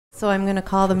So I'm going to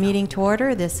call the meeting to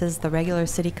order. This is the regular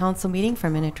City Council meeting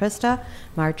for Minnetrista,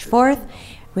 March 4th.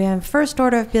 We have first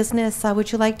order of business.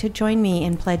 Would you like to join me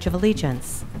in Pledge of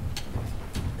Allegiance?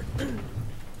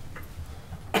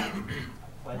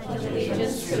 Pledge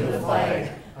allegiance to the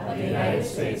flag of the United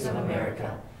States of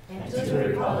America and to the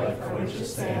republic for which it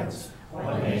stands,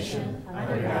 one nation,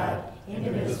 under God,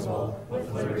 indivisible,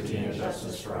 with liberty and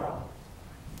justice for all.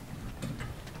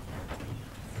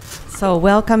 So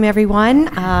welcome everyone.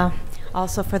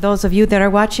 Also for those of you that are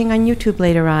watching on YouTube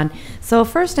later on. So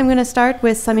first I'm going to start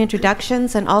with some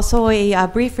introductions and also a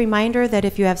brief reminder that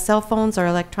if you have cell phones or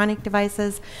electronic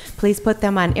devices, please put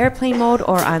them on airplane mode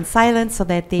or on silent so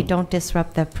that they don't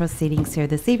disrupt the proceedings here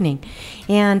this evening.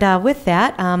 And with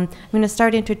that, I'm going to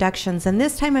start introductions, and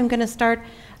this time I'm going to start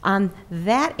on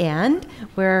that end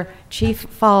where Chief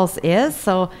Falls is.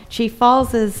 So Chief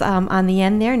Falls is on the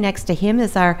end there. Next to him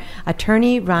is our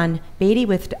attorney, Ron Batty,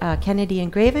 with Kennedy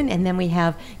and Graven. And then we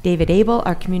have David Abel,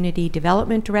 our Community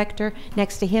Development Director.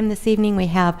 Next to him this evening we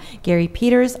have Gary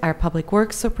Peters, our Public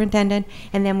Works Superintendent.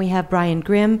 And then we have Brian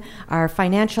Grimm, our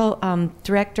Financial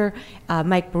Director.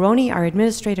 Mike Barone, our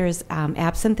Administrator, is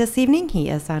absent this evening. He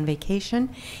is on vacation.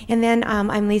 And then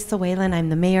I'm Lisa Whalen. I'm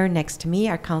the Mayor. Next to me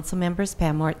are Council members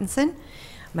Pam Mortenson,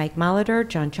 Mike Molitor,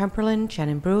 John Tschumperlin,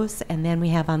 Shannon Bruce, and then we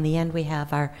have on the end, we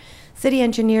have our City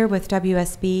Engineer with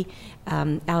WSB,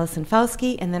 Alyson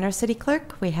Fauske, and then our City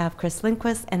Clerk, we have Kris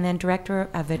Linquist, and then Director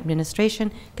of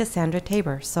Administration, Cassandra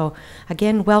Tabor. So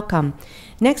again, welcome.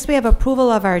 Next, we have approval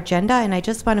of our agenda, and I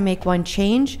just want to make one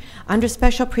change. Under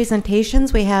special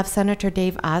presentations, we have Senator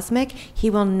Dave Osmek. He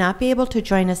will not be able to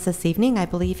join us this evening. I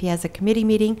believe he has a committee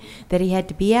meeting that he had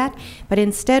to be at, but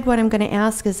instead what I'm going to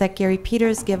ask is that Gary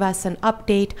Peters give us an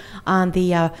update on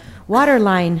the water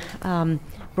line,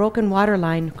 broken water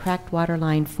line, cracked water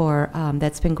line for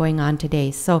that's been going on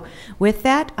today. So with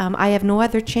that, I have no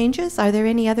other changes. Are there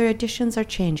any other additions or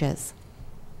changes?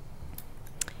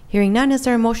 Hearing none, is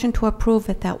there a motion to approve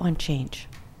with that one change?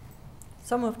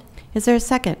 So moved. Is there a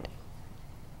second?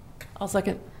 I'll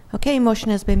second. Okay, motion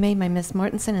has been made by Ms.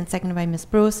 Mortenson and seconded by Ms.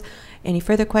 Bruce. Any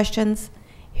further questions?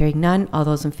 Hearing none, all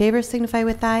those in favor signify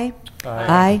with aye. Aye.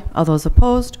 Aye. All those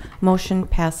opposed, motion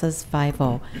passes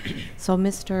 5-0. So,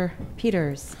 Mr.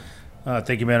 Peters.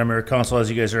 Thank you, Madam Mayor. Council, as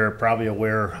you guys are probably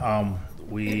aware,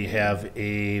 we have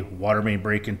a water main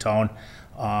break in town.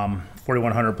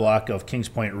 4100 block of Kings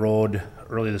Point Road.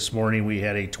 Early this morning, we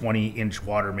had a 20-inch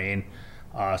water main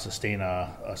sustain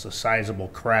a sizable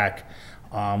crack.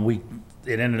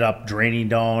 It ended up draining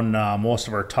down most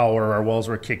of our tower. Our wells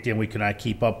were kicked in. We could not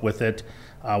keep up with it.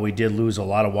 We did lose a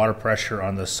lot of water pressure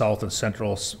on the south and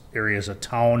central areas of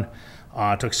town.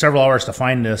 It took several hours to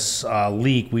find this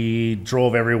leak. We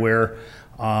drove everywhere.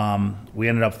 We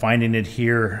ended up finding it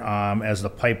here as the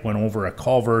pipe went over a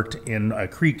culvert in a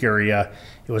creek area.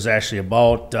 It was actually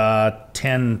about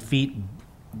 10 feet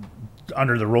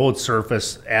under the road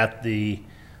surface at the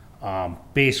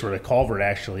base where the culvert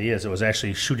actually is. It was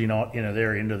actually shooting out into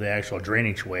there into the actual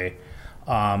drainage way.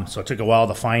 So it took a while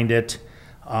to find it.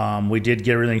 We did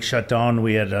get everything shut down.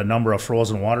 We had a number of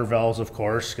frozen water valves, of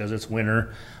course, because it's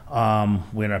winter.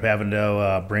 We ended up having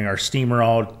to bring our steamer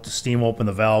out to steam open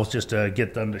the valves just to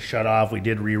get them to shut off. We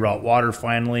did reroute water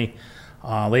finally.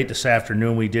 Late this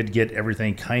afternoon, we did get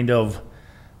everything kind of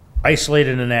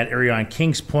isolated in that area on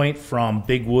Kings Point from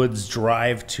Big Woods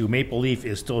Drive to Maple Leaf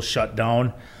is still shut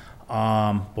down.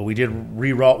 But we did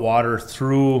reroute water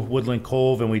through Woodland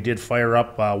Cove, and we did fire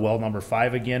up well number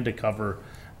 5 again to cover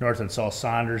North and South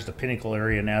Saunders, the Pinnacle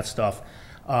area and that stuff.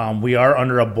 We are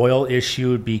under a boil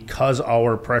issue because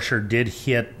our pressure did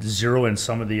hit 0 in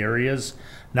some of the areas.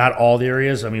 Not all the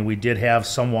areas. I mean, we did have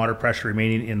some water pressure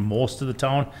remaining in most of the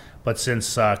town, but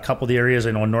since a couple of the areas,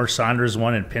 I know North Saunders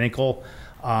one and Pinnacle,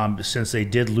 since they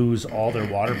did lose all their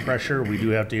water pressure, we do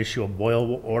have to issue a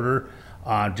boil order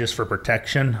just for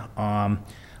protection.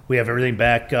 We have everything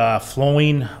back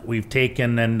flowing. We've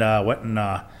taken and went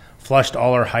and flushed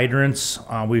all our hydrants.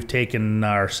 We've taken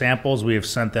our samples. We have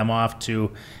sent them off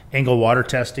to Engle water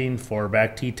testing for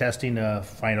back T testing to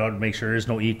find out, make sure there's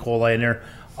no E. coli in there.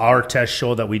 Our tests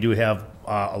show that we do have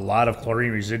a lot of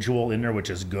chlorine residual in there, which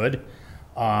is good.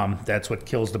 That's what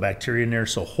kills the bacteria in there.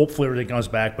 So hopefully everything comes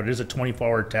back, but it is a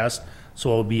 24-hour test. So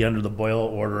it'll be under the boil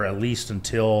order at least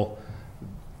until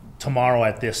tomorrow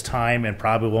at this time, and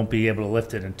probably won't be able to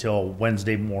lift it until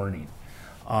Wednesday morning.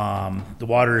 The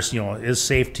water is, is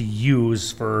safe to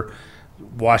use for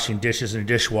washing dishes in a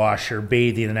dishwasher,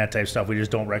 bathing, and that type of stuff. We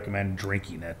just don't recommend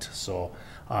drinking it. So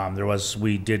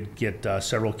we did get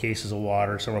several cases of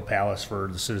water, several pallets for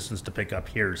the citizens to pick up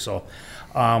here. So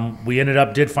we ended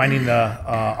up finding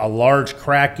a large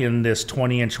crack in this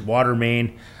 20-inch water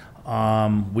main.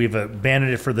 We've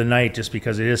abandoned it for the night just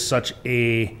because it is such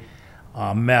a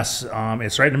mess.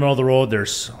 It's right in the middle of the road.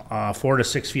 There's 4 to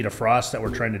 6 feet of frost that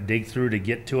we're trying to dig through to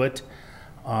get to it.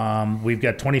 We've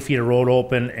got 20 feet of road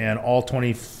open, and all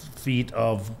 20 feet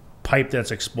of pipe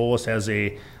that's exposed has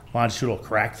a longitudinal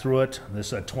crack through it. This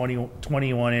is a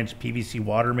 21-inch PVC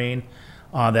water main.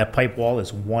 That pipe wall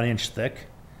is 1 inch thick.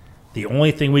 The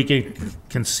only thing we can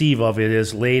conceive of it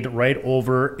is laid right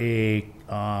over a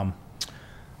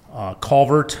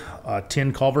culvert, a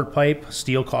tin culvert pipe,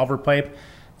 steel culvert pipe.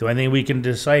 The only thing we can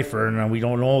decipher, and we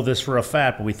don't know this for a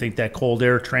fact, but we think that cold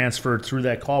air transferred through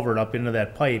that culvert up into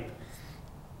that pipe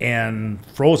and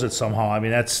froze it somehow. I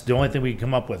mean, that's the only thing we can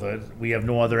come up with. We have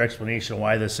no other explanation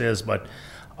why this is, but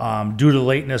due to the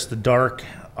lateness, the dark,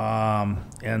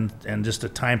 and just the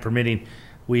time permitting,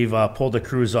 we've pulled the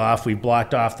crews off. We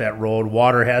blocked off that road.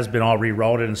 Water has been all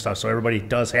rerouted and stuff, so everybody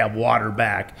does have water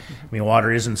back. I mean,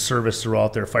 water is in service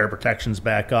throughout there. Fire protection's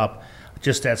back up.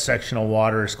 Just that section of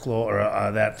water is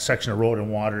that section of road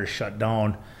and water is shut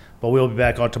down. But we'll be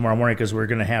back out tomorrow morning because we're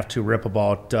going to have to rip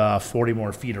about 40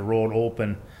 more feet of road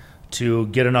open to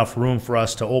get enough room for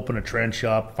us to open a trench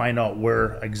up, find out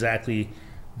where exactly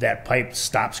that pipe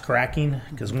stops cracking.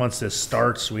 Because once this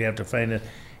starts, we have to find it.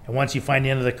 And once you find the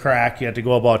end of the crack, you have to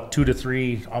go about 2 to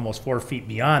 3, almost 4 feet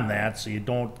beyond that, so you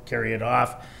don't carry it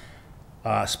off.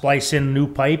 Splice in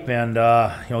new pipe and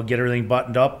get everything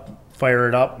buttoned up, fire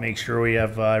it up, make sure we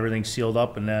have everything sealed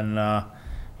up, and then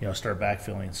start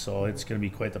backfilling. So it's going to be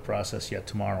quite the process yet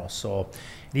tomorrow. So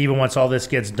even once all this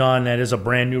gets done, that is a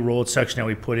brand new road section that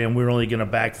we put in. We're only going to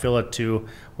backfill it to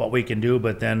what we can do,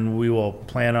 but then we will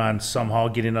plan on somehow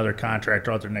getting another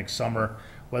contractor out there next summer,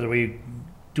 whether we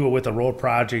do it with the road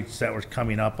projects that were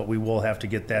coming up, but we will have to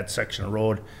get that section of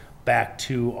road back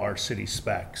to our city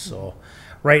spec. So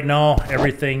right now,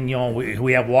 everything,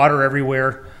 we have water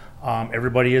everywhere.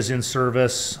 Everybody is in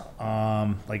service.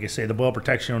 Like I say, the boil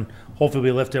protection hopefully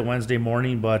we lift it Wednesday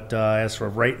morning, but as for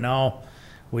right now,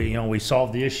 we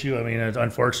solved the issue. I mean, it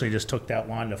unfortunately just took that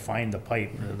long to find the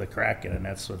pipe, the crack in it, and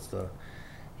that's what's the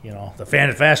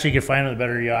faster you can find it, the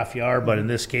better off you are. But in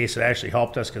this case, it actually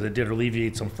helped us because it did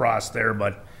alleviate some frost there.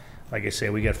 But like I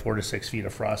say, we got 4 to 6 feet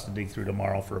of frost to dig through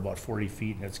tomorrow for about 40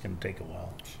 feet, and it's going to take a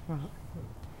while.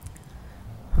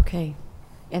 Okay.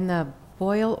 And the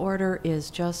boil order is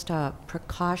just a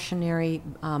precautionary,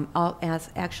 as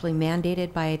actually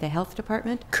mandated by the health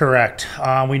department? Correct.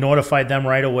 We notified them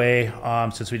right away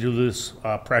since we do lose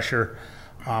pressure.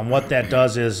 What that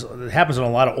does is, it happens in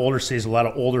a lot of older cities, a lot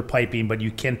of older piping, but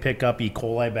you can pick up E.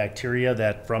 coli bacteria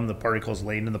that from the particles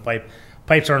laid in the pipe.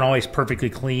 Pipes aren't always perfectly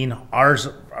clean. Ours,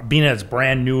 being that it's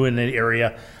brand new in the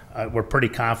area, we're pretty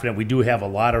confident. We do have a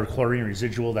lot of chlorine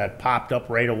residual that popped up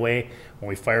right away when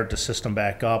we fired the system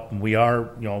back up. And we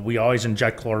always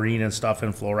inject chlorine and stuff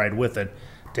and fluoride with it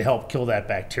to help kill that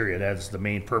bacteria. That's the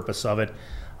main purpose of it.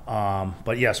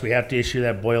 But yes, we have to issue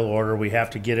that boil order. We have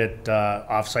to get it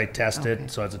off-site tested, okay.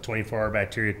 So it's a 24-hour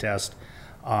bacteria test.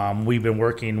 We've been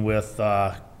working with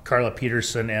Carla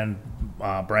Peterson and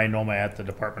Brian Noma at the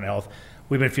Department of Health.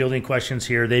 We've been fielding questions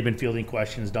here. They've been fielding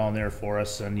questions down there for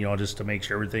us, and just to make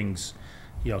sure everything's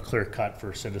clear cut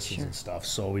for citizens and stuff.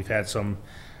 So we've had some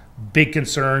big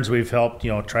concerns. We've helped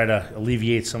try to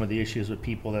alleviate some of the issues with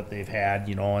people that they've had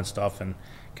and stuff, and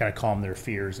kind of calm their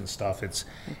fears and stuff. It's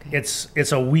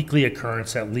a weekly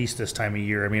occurrence at least this time of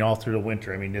year. I mean, all through the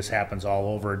winter. I mean, this happens all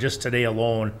over. Just today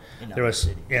alone, there was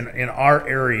in our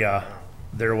area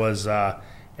there was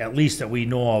at least that we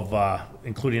know of,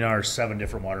 including our 7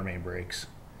 different water main breaks.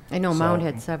 I know Mound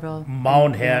had several.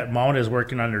 Mound is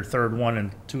working on their 3rd one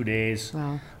in 2 days.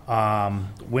 Wow.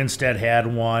 Winstead had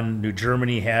one. New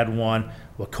Germany had one.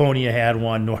 Waconia had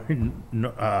one.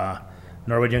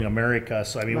 Norwood Young America.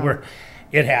 So I mean,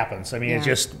 it happens. I mean,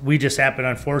 we just happen to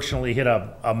unfortunately hit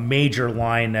a major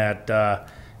line that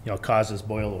causes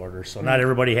boil orders. So not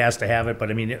everybody has to have it, but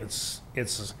I mean it's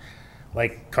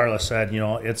like Carla said,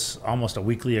 it's almost a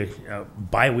weekly,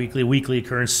 bi-weekly, weekly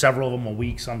occurrence. Several of them a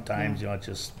week sometimes. It's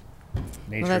just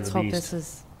nature of the beast. Let's hope this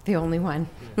is the only one.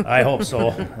 I hope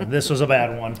so. This was a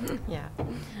bad one. Yeah.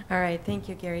 All right. Thank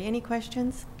you, Gary. Any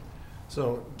questions?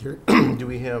 So, Gary, do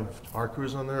we have our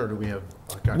crews on there, or do we have?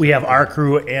 We have our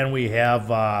crew, and we have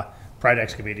Pride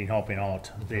Excavating helping out.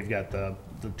 They've got the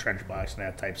trench box and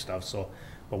that type stuff. So,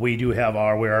 but we do have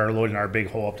we are loading our big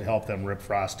hole up to help them rip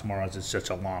frost tomorrow. It's such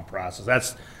a long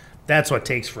process. That's what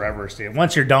takes forever.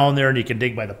 Once you're down there and you can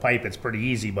dig by the pipe, it's pretty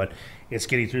easy. But it's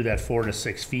getting through that 4 to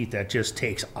 6 feet that just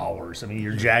takes hours. I mean,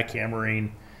 you're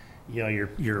jackhammering.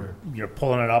 You're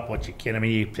pulling it up what you can. I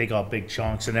mean, you take out big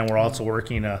chunks, and then we're also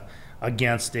working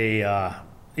against a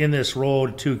in this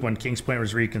road too, when Kings Point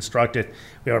was reconstructed,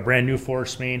 we have a brand new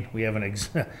force main. We have an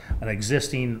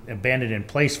existing abandoned in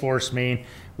place force main.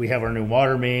 We have our new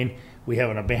water main. We have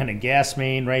an abandoned gas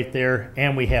main right there,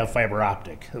 and we have fiber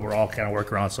optic that we're all kind of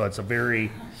working around. So it's a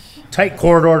very tight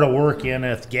corridor to work in.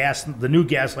 If the new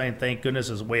gas line, thank goodness,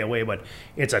 is way away, but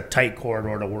it's a tight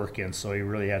corridor to work in. So you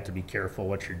really have to be careful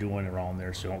what you're doing around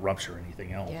there so you don't rupture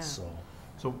anything else. Yeah. So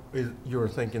you were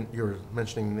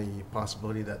mentioning the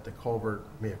possibility that the culvert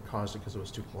may have caused it because it was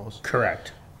too close?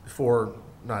 Correct. For,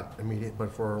 not immediate,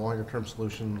 but for a longer term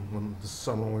solution when this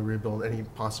summer when we rebuild, any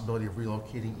possibility of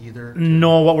relocating either?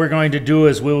 No, what we're going to do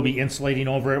is we'll be insulating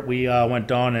over it. We went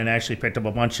down and actually picked up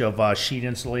a bunch of sheet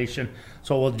insulation.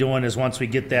 So what we're doing is once we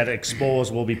get that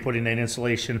exposed, we'll be putting that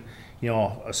insulation,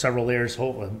 several layers,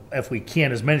 if we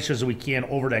can, as many as we can,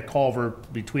 over that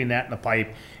culvert between that and the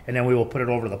pipe, and then we will put it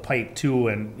over the pipe too,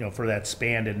 and for that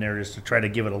span in there, just to try to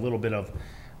give it a little bit of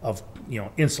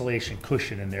insulation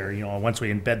cushion in there. Once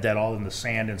we embed that all in the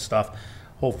sand and stuff,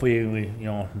 hopefully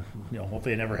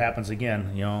hopefully it never happens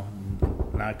again.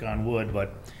 Knock on wood,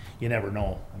 but you never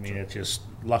know. I mean, it's just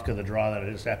luck of the draw that it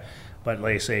is that. But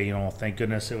like I say, thank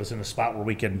goodness it was in a spot where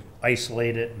we could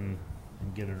isolate it and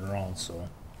get it around. So.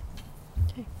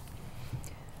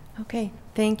 Okay,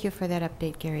 thank you for that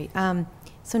update, Gary.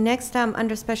 So next,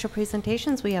 under special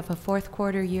presentations, we have a fourth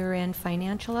quarter year-end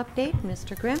financial update.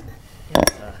 Mr. Grimm?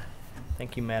 Yes,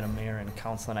 thank you, Madam Mayor and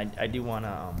Council. And I do want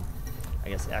to, I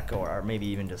guess, echo or maybe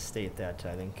even just state that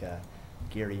I think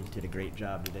Gary did a great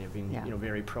job today of being,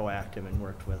 very proactive and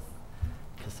worked with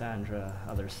Cassandra,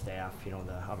 other staff,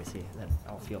 obviously that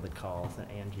outfielded calls, and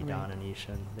Angie, Don, and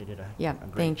Isha, they did a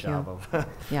great job of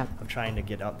trying to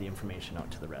get out the information out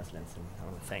to the residents, and I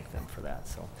want to thank them for that.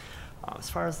 So as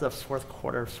far as the fourth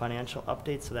quarter financial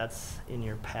update, so that's in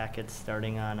your packet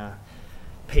starting on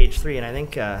page 3, and I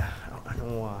think I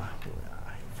know,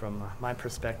 from my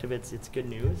perspective, it's good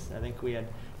news. I think we had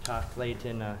talked late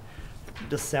in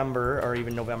December or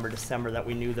even November, December that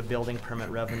we knew the building permit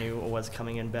revenue was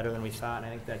coming in better than we thought, and I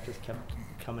think that just kept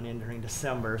coming in during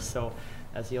December. So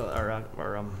as you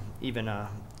even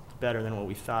better than what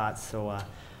we thought. So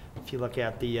if you look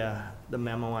at the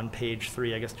memo on page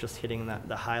 3, I guess just hitting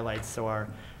the highlights. So our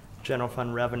general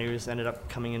fund revenues ended up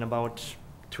coming in about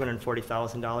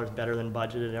 $240,000 better than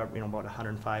budgeted, about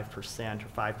 105% or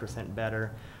 5%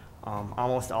 better.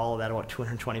 Almost all of that, about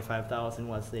 $225,000,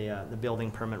 was the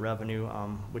building permit revenue,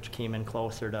 which came in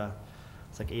closer to,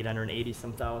 it's like 880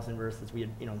 some thousand versus we had,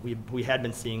 we had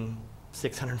been seeing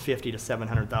 650 to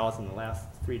 700,000 the last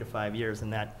 3 to 5 years,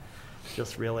 and that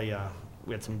just really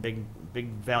we had some big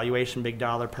valuation, big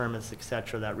dollar permits,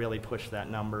 etc., that really pushed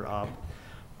that number up.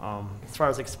 As far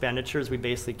as expenditures, we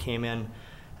basically came in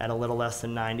at a little less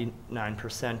than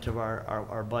 99% of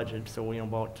our budget, so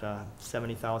about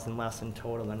 70,000 less in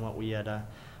total than what we had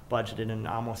budgeted, and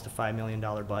almost a $5 million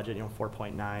budget,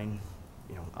 4.9,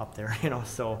 up there,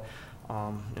 So,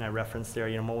 and I referenced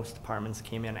there, most departments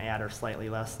came in at or slightly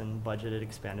less than budgeted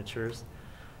expenditures.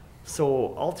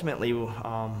 So ultimately,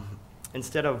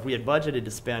 instead of, we had budgeted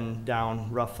to spend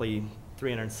down roughly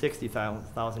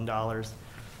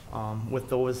 $360,000. With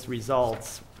those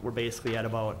results, we're basically at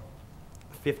about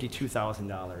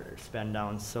 $52,000 spend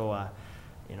down, so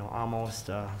almost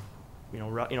right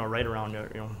around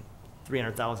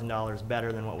 $300,000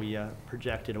 better than what we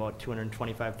projected, about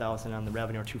 $225,000 on the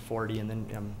revenue, or $240,000, and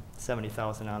then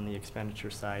 $70,000 on the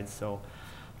expenditure side. So,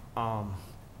 and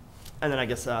then I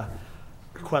guess a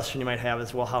question you might have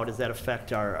is, well, how does that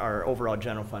affect our overall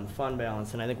general fund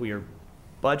balance? And I think we are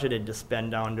budgeted to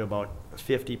spend down to about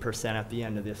 50% at the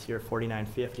end of this year,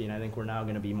 49.50, and I think we're now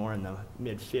going to be more in the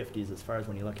mid-50s as far as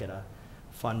when you look at a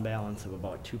fund balance of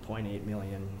about 2.8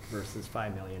 million versus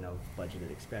 5 million of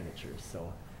budgeted expenditures.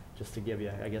 So just to give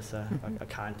you, I guess, a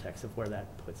context of where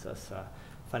that puts us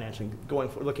financially,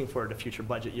 looking forward to future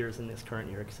budget years in this current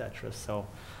year, etc. So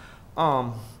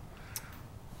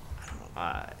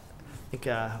I think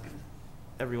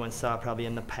everyone saw probably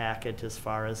in the packet, as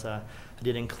far as I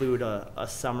did include a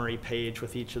summary page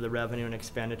with each of the revenue and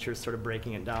expenditures, sort of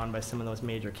breaking it down by some of those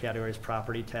major categories: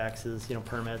 property taxes,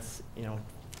 permits,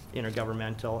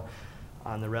 intergovernmental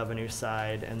on the revenue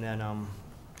side, and then on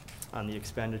the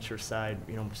expenditure side,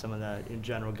 some of the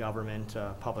general government,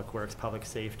 public works, public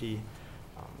safety,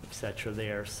 etc.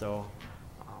 there. So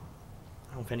I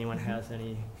don't know if anyone has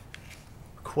any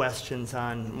questions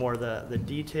on more the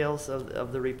details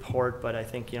of the report, but I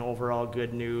think overall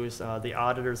good news. The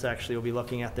auditors actually will be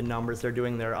looking at the numbers. They're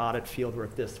doing their audit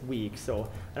fieldwork this week, so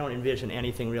I don't envision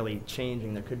anything really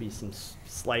changing. There could be some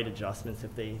slight adjustments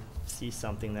if they see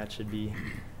something that should be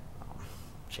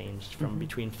changed from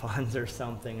between funds or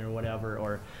something or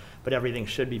whatever, but everything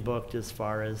should be booked as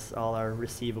far as all our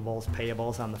receivables,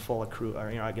 payables on the full accrue, or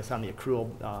I guess on the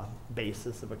accrual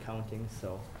basis of accounting.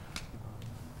 So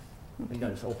I think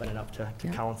I'll just open it up to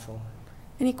council.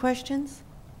 Any questions?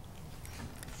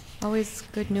 Always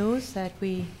good news that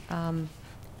we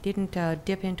didn't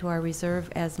dip into our reserve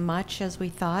as much as we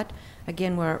thought.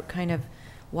 Again, we're kind of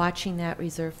watching that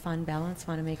reserve fund balance.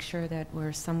 Want to make sure that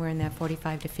we're somewhere in that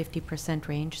 45 to 50%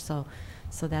 range. So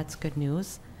that's good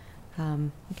news.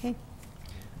 Okay.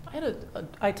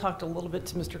 I talked a little bit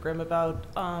to Mr. Grimm about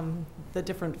the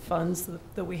different funds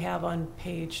that we have on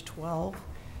page 12,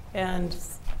 and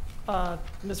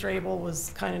Mr. Abel was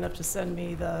kind enough to send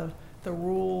me the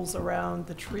rules around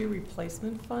the tree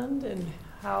replacement fund and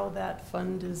how that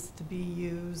fund is to be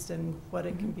used and what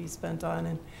it can be spent on.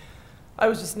 And I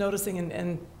was just noticing,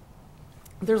 and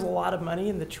there's a lot of money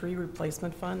in the tree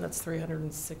replacement fund. That's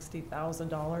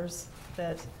 $360,000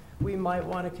 that we might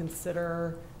want to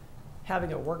consider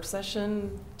having a work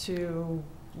session to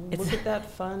look at that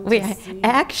fund.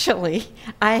 Actually,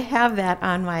 I have that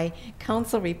on my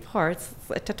council reports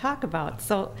to talk about.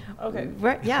 So, okay,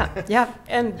 yeah.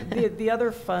 And the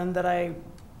other fund that I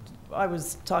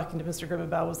was talking to Mr. Grimm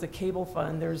about was the cable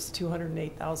fund. There's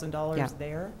 $208,000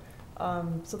 there.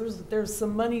 So there's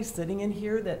some money sitting in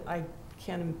here that I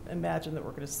can't imagine that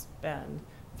we're going to spend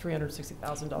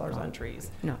 $360,000 on trees.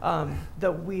 No.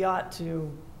 That we ought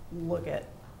to look at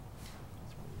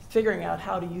figuring out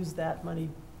how to use that money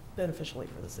beneficially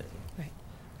for the city. Right.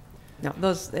 No,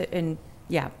 those, and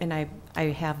I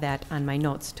have that on my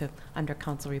notes under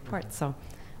council reports, so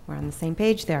we're on the same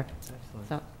page there. Excellent.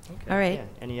 So, okay. All right. Yeah.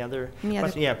 Any other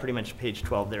questions? Yeah, pretty much page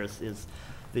 12 there is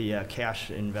the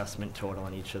cash investment total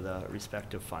in each of the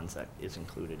respective funds that is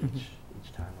included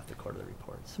each time with the quarterly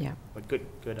reports. Yeah. But good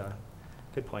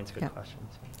points, good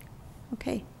questions.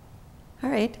 Okay. All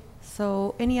right.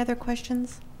 So any other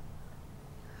questions?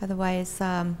 Otherwise,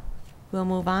 we'll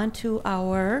move on to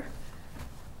our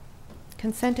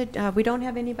consented. We don't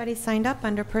have anybody signed up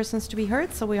under persons to be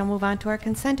heard, so we'll move on to our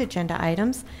consent agenda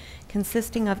items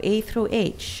consisting of A through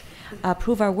H.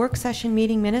 Approve our work session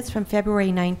meeting minutes from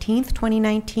February 19th,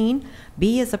 2019.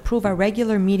 B is approve our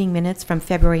regular meeting minutes from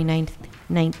February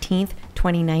 19th,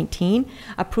 2019.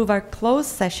 Approve our closed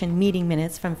session meeting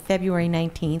minutes from February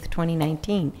 19th,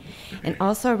 2019. And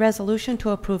also a resolution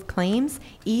to approve claims.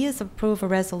 E is approve a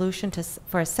resolution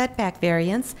for a setback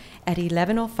variance at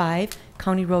 1105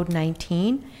 County Road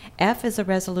 19. F is a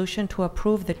resolution to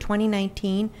approve the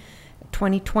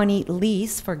 2019-2020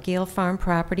 lease for Gale Farm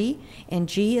property, and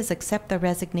G is accept the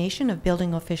resignation of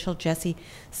building official Jesse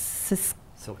Sikowski,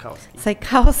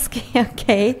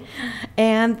 okay.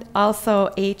 And also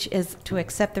H is to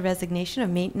accept the resignation of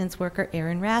maintenance worker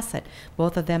Aaron Rassett.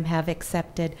 Both of them have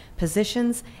accepted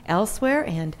positions elsewhere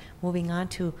and moving on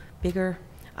to bigger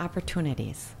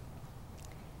opportunities.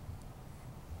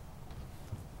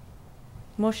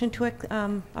 Motion to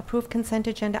approve consent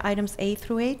agenda items A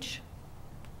through H?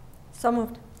 So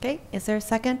moved. Okay, is there a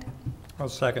second? I'll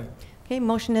second. Okay,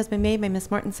 motion has been made by Ms.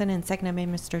 Mortenson and seconded by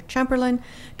Mr. Tschumperlin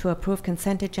to approve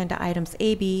consent agenda items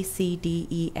A, B, C, D,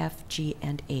 E, F, G,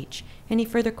 and H. Any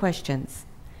further questions?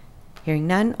 Hearing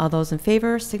none, all those in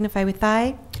favor signify with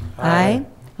aye. Aye.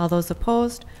 All those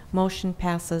opposed, motion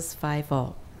passes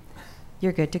 5-0.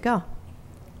 You're good to go.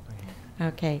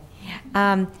 Okay.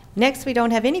 Next, we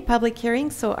don't have any public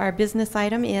hearings, so our business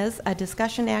item is a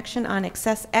discussion action on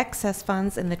excess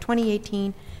funds in the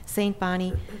 2018 St.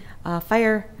 Bonnie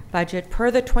fire budget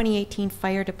per the 2018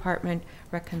 Fire Department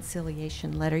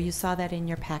reconciliation letter. You saw that in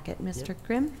your packet, Mr.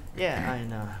 Grimm? Yeah,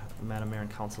 and Madam Mayor and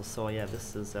Council, so yeah,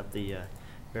 this is at the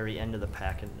very end of the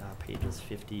packet, pages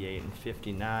 58 and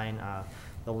 59.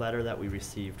 The letter that we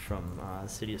received from the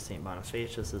City of St.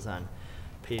 Bonifacius is on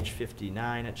page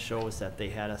 59. It shows that they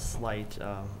had a slight,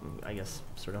 I guess,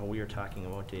 sort of how we were talking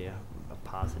about a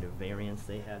positive variance.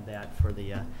 They had that for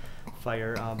the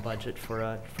fire budget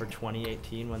for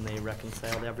 2018 when they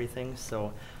reconciled everything.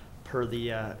 So, per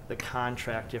the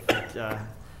contract, if it,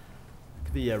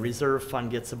 the reserve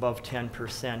fund gets above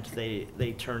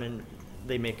 10%,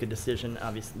 they make a decision,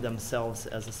 obviously themselves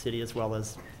as a city, as well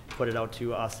as put it out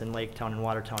to us in Laketown and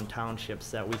Watertown townships,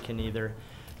 that we can either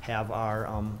have our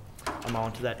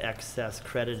amount of that excess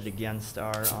credited against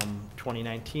our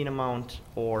 2019 amount,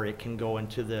 or it can go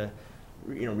into the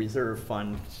reserve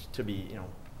fund to be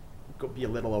be a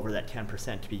little over that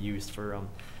 10% to be used for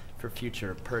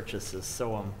future purchases.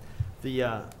 So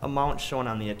the amount shown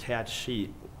on the attached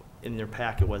sheet in their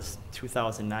packet was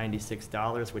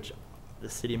 $2,096, which the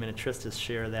city of Minnetrista's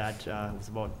share that was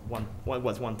about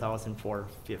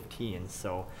 $1,415.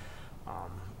 So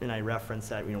And I referenced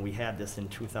that, we had this in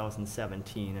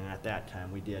 2017, and at that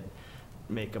time, we did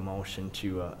make a motion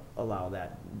to allow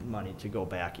that money to go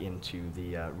back into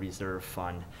the reserve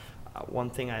fund. One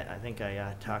thing I think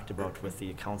I talked about with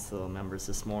the council members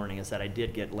this morning is that I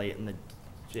did get late in the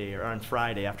day, or on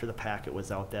Friday after the packet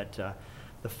was out, that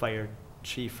the fire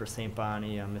chief for St.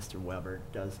 Bonnie, Mr. Weber,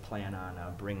 does plan on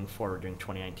bringing forward during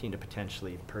 2019 to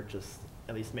potentially purchase,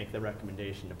 at least make the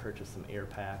recommendation to purchase some air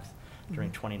packs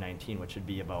during 2019, which would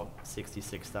be about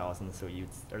 66,000. So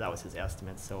that was his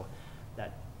estimate. So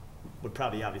that would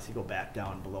probably obviously go back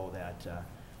down below that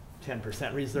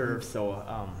 10% reserve.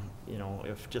 So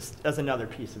if just as another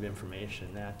piece of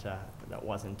information that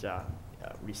wasn't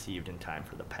received in time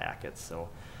for the packet. So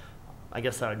I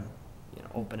guess I'd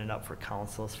open it up for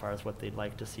council as far as what they'd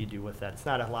like to see do with that. It's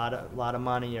not a lot of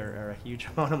money or a huge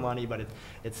amount of money, but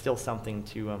it's still something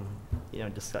to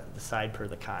decide per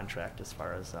the contract as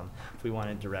far as if we want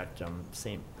to direct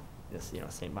St.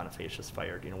 Bonifacius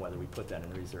Fire, whether we put that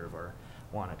in reserve or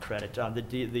want to credit.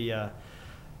 The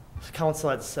council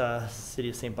at City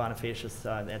of St. Bonifacius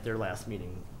at their last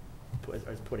meeting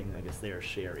is putting, I guess, their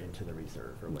share into the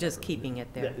reserve or whatever. Just keeping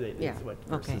it there. Yeah.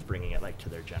 Versus bringing it to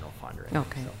their general fund or anything.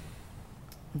 Okay. So.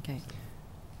 Okay.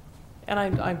 And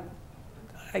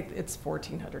it's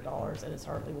 $1,400, and it's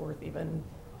hardly worth even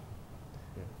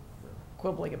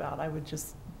quibbling about. I would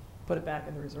just put it back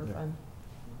in the reserve fund.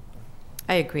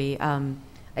 I agree.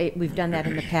 We've done that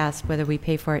in the past. Whether we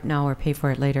pay for it now or pay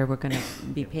for it later, we're going to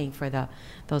be paying for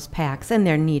those packs, and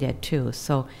they're needed too.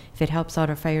 So if it helps out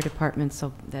our fire department,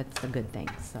 so that's a good thing.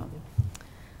 So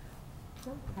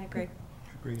I agree.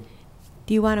 Agreed.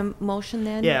 do you want a motion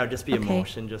then? Yeah, it would just be Okay. a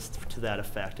motion just to that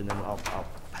effect, and then I'll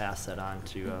pass that on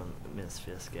to Ms.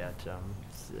 Fisk at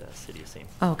City of St.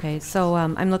 Okay, so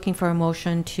I'm looking for a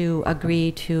motion to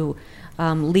agree to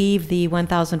leave the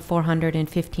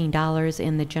 $1,415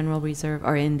 in the general reserve,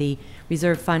 or in the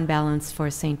reserve fund balance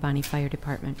for St. Bonnie Fire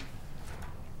Department.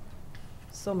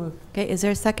 So moved. Okay, is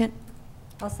there a second?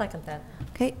 I'll second that.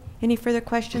 Okay, any further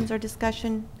questions or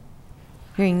discussion?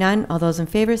 Hearing none, all those in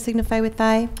favor signify with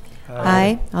aye.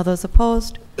 Aye. All those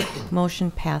opposed? Motion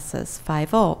passes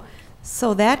 5-0.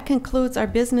 So that concludes our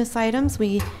business items.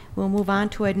 We will move on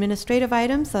to administrative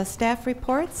items, staff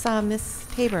reports. Ms.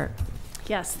 Tabor.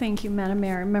 Yes, thank you, Madam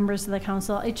Mayor, members of the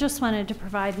council. I just wanted to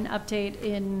provide an update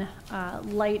in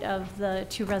light of the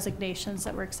 2 resignations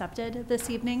that were accepted this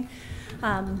evening.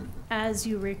 As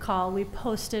you recall, we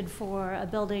posted for a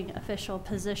building official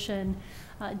position.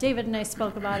 David and I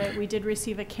spoke about it. We did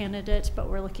receive a candidate, but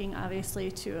we're looking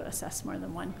obviously to assess more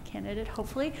than one candidate,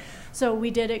 hopefully. So we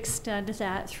did extend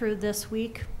that through this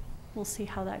week. We'll see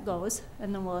how that goes,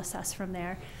 and then we'll assess from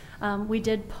there. We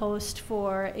did post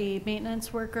for a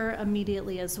maintenance worker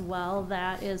immediately as well.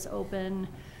 That is open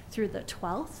through the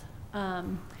 12th.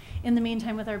 In the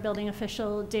meantime, with our building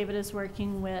official, David is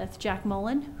working with Jack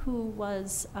Mullen, who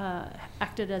was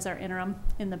acted as our interim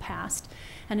in the past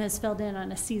and has filled in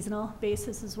on a seasonal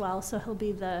basis as well. So he'll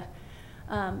be the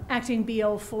acting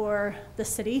BO for the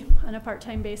city on a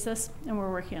part-time basis, and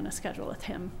we're working on a schedule with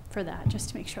him for that, just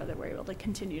to make sure that we're able to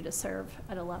continue to serve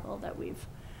at a level that we've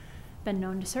been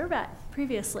known to serve at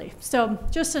previously. So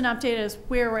just an update as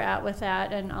where we're at with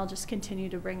that, and I'll just continue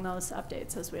to bring those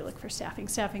updates as we look for staffing.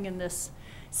 Staffing in this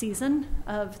season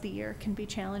of the year can be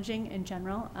challenging in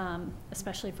general,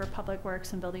 especially for public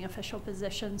works and building official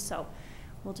positions. So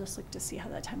we'll just look to see how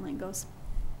that timeline goes.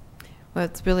 Well,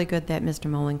 it's really good that Mr.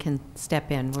 Mullen can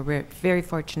step in. We're very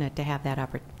fortunate to have that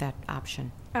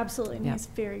option. Absolutely, and Yep. he's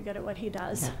very good at what he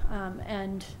does. Yeah.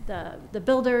 And the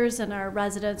builders and our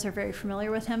residents are very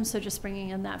familiar with him, so just bringing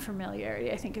in that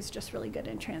familiarity, I think, is just really good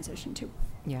in transition too.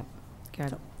 Yep,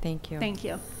 good. Thank you. Thank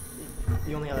you.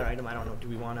 The only other item, I don't know, do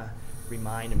we want to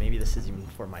remind, and maybe this is even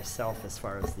for myself, as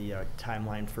far as the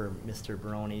timeline for Mr.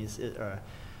 Barone's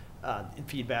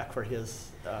feedback for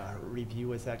his review?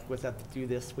 Was that due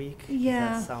this week?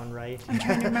 Yeah. Does that sound right? I'm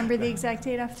trying to remember the exact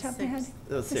date off the top of my head.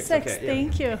 The The 6th, 6th, okay, yeah.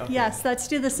 thank you. Okay. Yes, that's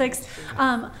due the 6th.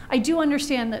 I do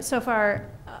understand that so far,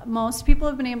 most people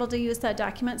have been able to use that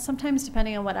document. Sometimes,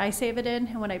 depending on what I save it in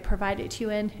and what I provide it to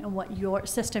you in and what your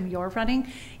system you're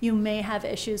running, you may have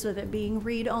issues with it being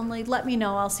read-only. Let me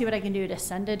know. I'll see what I can do to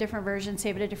send a different version,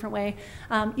 save it a different way.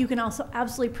 You can also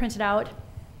absolutely print it out,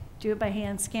 do it by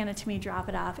hand, scan it to me, drop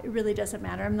it off. It really doesn't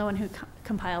matter. I'm the one who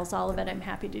compiles all of it. I'm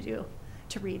happy to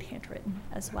read handwritten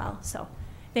as well. So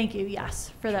thank you,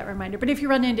 yes, for that reminder. But if you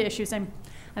run into issues, I'm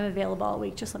available all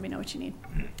week. Just let me know what you need.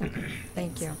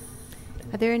 Thank you.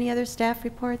 Are there any other staff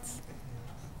reports?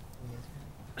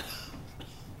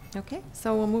 Okay,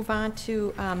 so we'll move on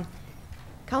to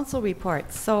council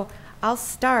reports. So I'll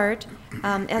start.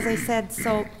 As I said,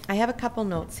 so I have a couple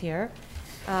notes here.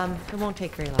 It won't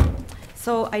take very long.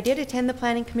 So I did attend the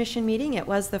Planning Commission meeting. It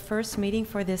was the first meeting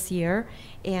for this year,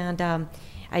 and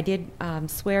I did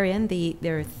swear in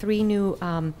there are 3 new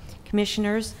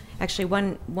commissioners. Actually,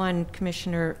 one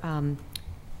commissioner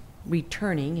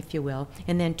returning, if you will,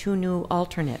 and then 2 new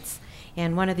alternates.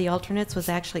 And one of the alternates was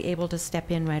actually able to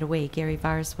step in right away. Gary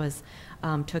Vars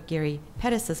took Gary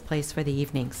Pettis's place for the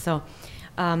evening. So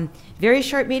very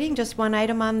short meeting, just 1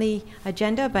 item on the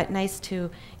agenda, but nice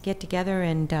to get together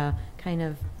and kind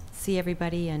of see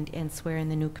everybody and swear in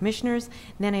the new commissioners.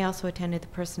 And then I also attended the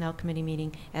Personnel Committee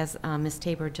meeting, as Ms.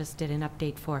 Tabor just did an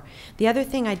update for. The other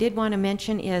thing I did want to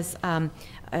mention is,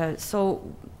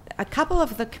 so a couple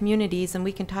of the communities, and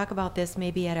we can talk about this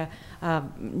maybe at a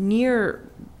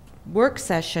near work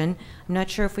session. I'm not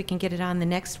sure if we can get it on the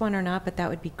next one or not, but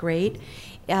that would be great.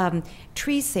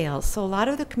 Tree sales. So a lot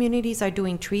of the communities are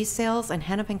doing tree sales, and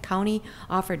Hennepin County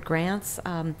offered grants,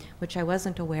 which I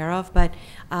wasn't aware of, but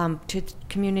to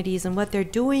communities. And what they're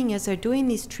doing is they're doing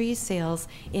these tree sales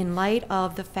in light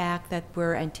of the fact that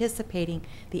we're anticipating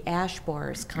the ash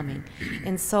borers coming.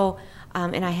 And so,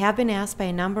 and I have been asked by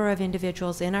a number of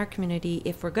individuals in our community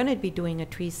if we're going to be doing a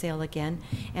tree sale again.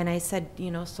 And I said, you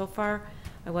know, so far,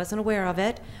 I wasn't aware of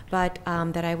it, but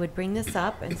that I would bring this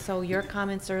up, and so your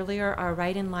comments earlier are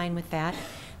right in line with that.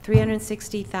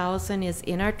 $360,000 is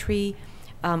in our tree,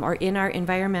 or in our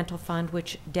environmental fund,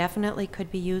 which definitely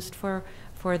could be used for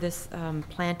this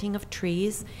planting of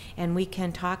trees, and we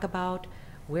can talk about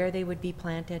where they would be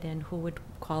planted and who would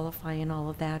qualify and all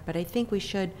of that. But I think we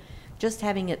should, just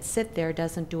having it sit there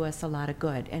doesn't do us a lot of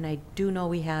good. And I do know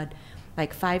we had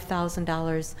like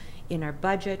 $5,000 in our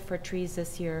budget for trees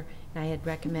this year. I had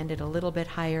recommended a little bit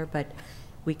higher, but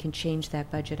we can change that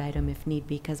budget item if need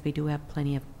be, because we do have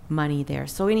plenty of money there.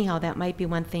 So anyhow, that might be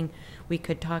one thing we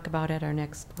could talk about at our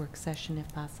next work session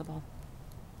if possible.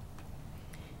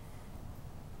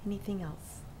 Anything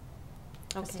else?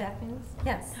 Okay. Staff news?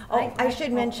 Yes. Oh, I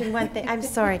should mention one thing. I'm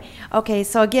sorry. Okay,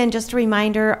 so again, just a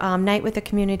reminder, Night with the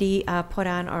Community put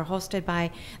on or hosted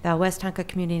by the Westonka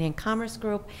Community and Commerce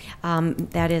Group.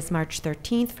 That is March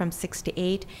 13th from 6 to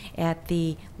 8 at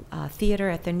the theater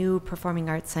at the new Performing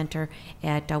Arts Center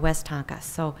at Westonka.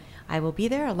 So I will be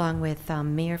there along with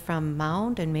Mayor from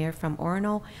Mound and Mayor from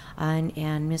Orono and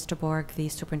Mr. Borg, the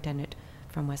superintendent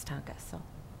from Westonka. So.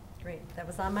 Great. That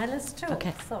was on my list too.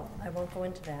 Okay. So I won't go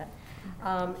into that.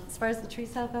 As far as the tree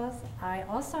sale goes, I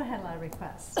also had a lot of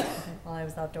requests while I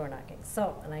was out door knocking.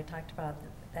 So, and I talked about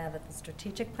that at the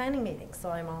strategic planning meeting.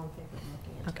 So I'm all in favor of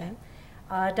looking into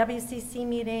that. WCC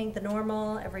meeting, the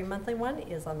normal every monthly one,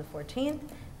 is on the 14th.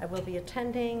 I will be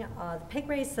attending. The pig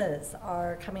races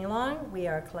are coming along. We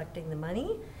are collecting the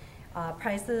money.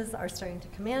 Prices are starting to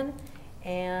come in.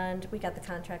 And we got the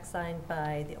contract signed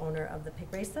by the owner of the pig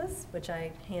races, which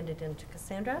I handed in to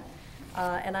Cassandra.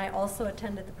 And I also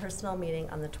attended the personnel meeting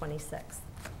on the 26th.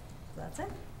 So that's it.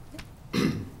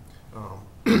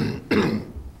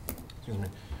 Excuse me.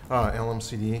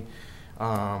 LMCD.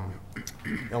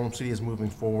 LMCD is moving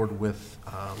forward with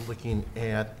looking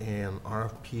at an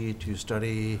RFP to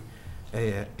study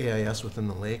AIS within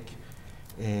the lake.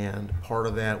 And part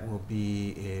of that will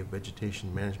be a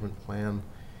vegetation management plan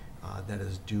that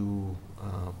is due,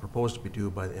 proposed to be due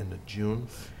by the end of June,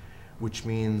 which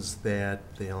means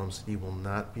that the LMCD will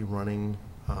not be running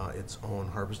its own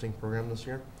harvesting program this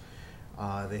year.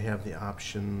 They have the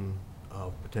option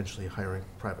of potentially hiring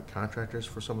private contractors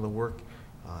for some of the work.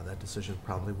 That decision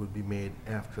probably would be made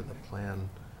after the plan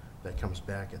that comes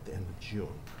back at the end of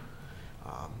June.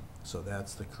 So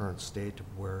that's the current state of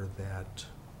where that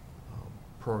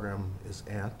program is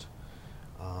at.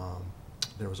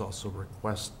 There was also a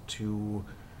request to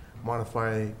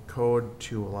modify code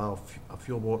to allow a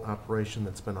fuel boat operation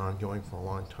that's been ongoing for a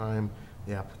long time.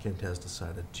 The applicant has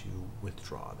decided to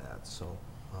withdraw that, so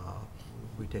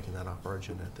we're taking that off our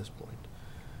agenda at this point.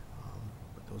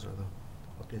 But those are the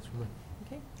updates from me.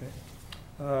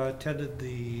 Okay. Attended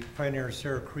the Pioneer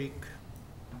Sarah Creek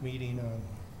meeting on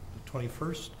the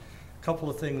 21st. A couple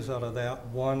of things out of that.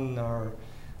 One, our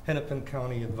Hennepin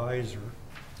County advisor,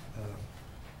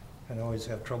 I always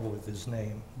have trouble with his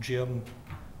name, Jim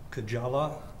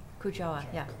Kujawa,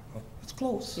 yeah. it's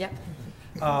close. Yep.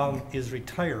 Is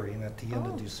retiring at the end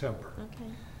of December.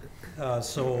 Okay.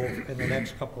 So in the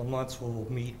next couple of months, we'll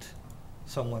meet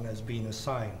someone as being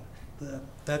assigned.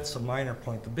 That's a minor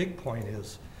point. The big point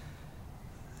is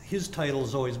his title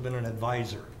has always been an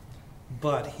advisor,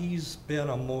 but he's been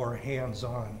a more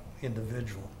hands-on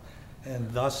individual, and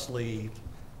thusly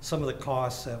some of the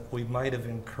costs that we might have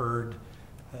incurred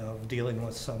of dealing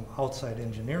with some outside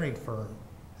engineering firm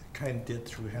kind of did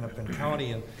through Hennepin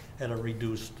County and at a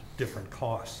reduced different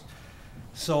cost.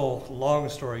 So long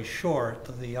story short,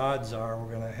 the odds are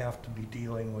we're going to have to be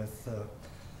dealing with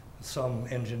some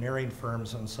engineering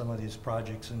firms on some of these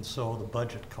projects, and so the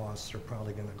budget costs are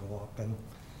probably going to go up,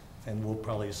 and we'll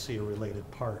probably see a related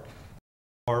part.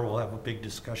 Or we'll have a big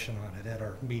discussion on it at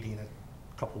our meeting a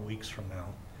couple weeks from now.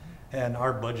 And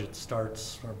our budget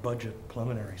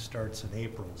preliminary starts in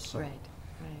April, so, Right.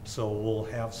 so we'll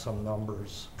have some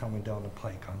numbers coming down the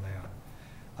pike on that.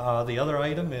 The other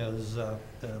item is the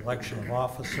election of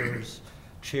officers.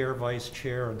 Chair, vice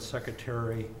chair, and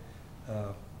secretary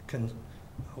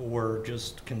were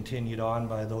just continued on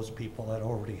by those people that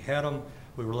already had them.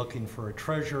 We were looking for a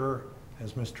treasurer,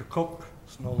 as Mr. Cook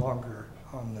is no longer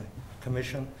on the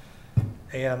commission,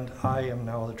 and I am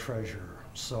now the treasurer,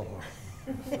 so.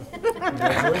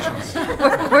 Congratulations.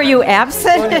 Were you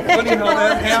absent? Funny how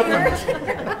that happened.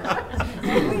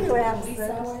 You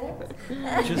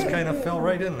absent. Just kind of fell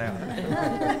right in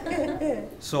there.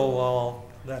 So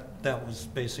that was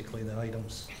basically the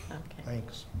items. Okay.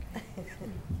 Thanks.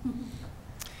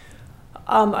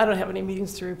 I don't have any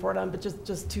meetings to report on, but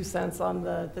just 2 cents on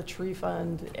the tree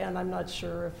fund, and I'm not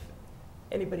sure if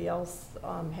anybody else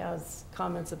has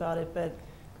comments about it, but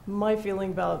my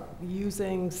feeling about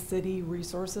using city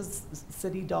resources,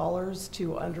 city dollars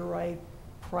to underwrite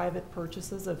private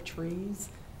purchases of trees,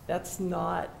 that's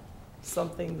not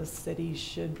something the city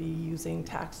should be using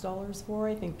tax dollars for.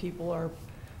 I think people are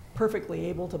perfectly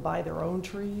able to buy their own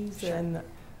trees, sure. And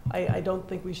I don't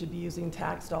think we should be using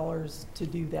tax dollars to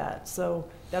do that. So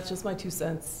that's just my 2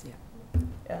 cents. Yeah.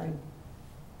 And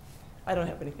I don't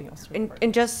have anything else to report.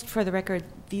 And just for the record,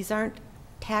 these aren't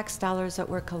tax dollars that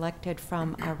were collected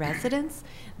from our residents.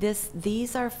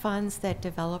 These are funds that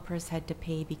developers had to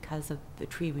pay because of the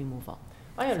tree removal.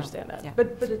 I understand that, yeah.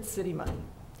 but it's city money.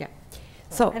 Yeah.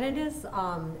 So and it is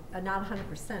not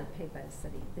 100% paid by the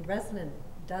city. The resident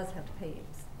does have to pay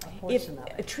a portion of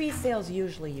it. Tree sales,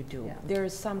 usually you do. Yeah. There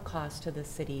is some cost to the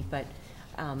city, but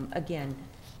again,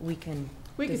 we can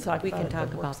talk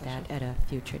about that at a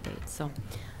future date. So,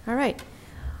 all right.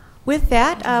 With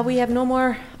that, we have no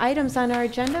more items on our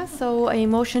agenda, so a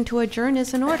motion to adjourn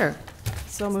is in order.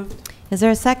 So moved. Is there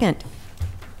a second?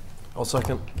 I'll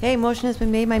second. Okay, motion has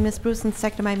been made by Ms. Bruce and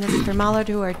seconded by Mr. Molitor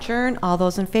to adjourn. All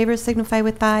those in favor signify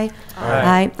with aye.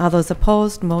 Aye. All those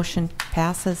opposed, motion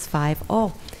passes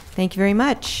 5-0. Thank you very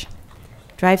much.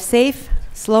 Drive safe,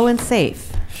 slow and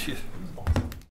safe.